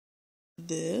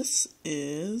This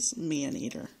is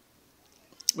maneater.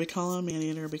 We call him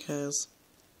maneater because,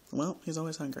 well, he's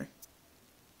always hungry.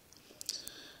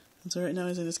 And so right now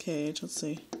he's in his cage. Let's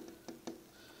see.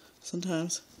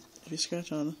 Sometimes, if you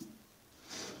scratch on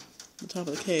the top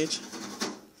of the cage,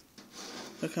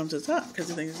 he'll come to the top because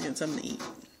he thinks he's getting something to eat.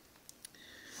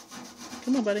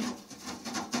 Come on, buddy.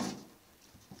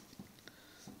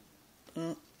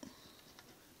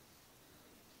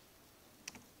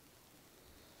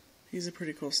 He's a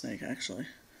pretty cool snake, actually.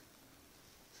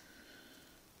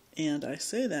 And I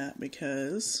say that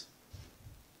because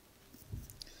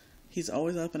he's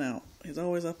always up and out. He's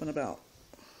always up and about.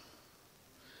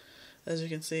 As you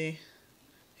can see,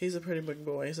 he's a pretty big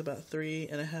boy. He's about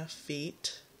 3.5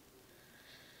 feet.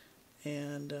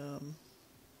 And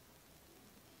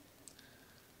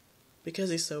because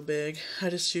he's so big, I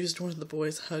just used one of the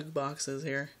boys' hug boxes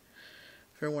here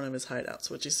for one of his hideouts,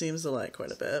 which he seems to like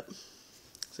quite a bit.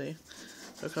 See?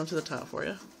 He'll come to the top for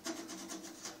you.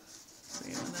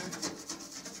 See him in there?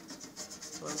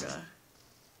 Poor guy.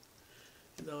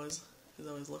 He's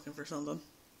always looking for something.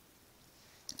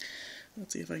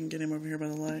 Let's see if I can get him over here by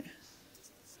the light.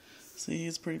 See,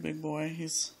 he's a pretty big boy.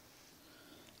 He's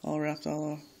all wrapped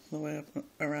all the way up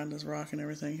around his rock and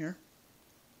everything here.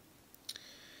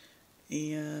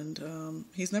 And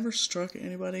he's never struck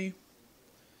anybody.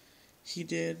 He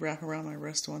did wrap around my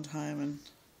wrist one time and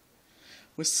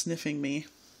was sniffing me.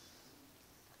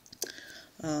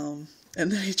 And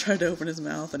then he tried to open his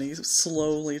mouth and he's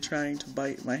slowly trying to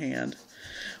bite my hand,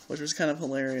 which was kind of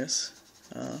hilarious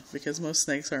because most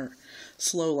snakes aren't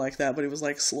slow like that, but he was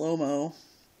like slow-mo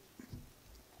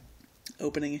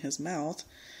opening his mouth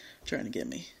trying to get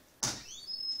me.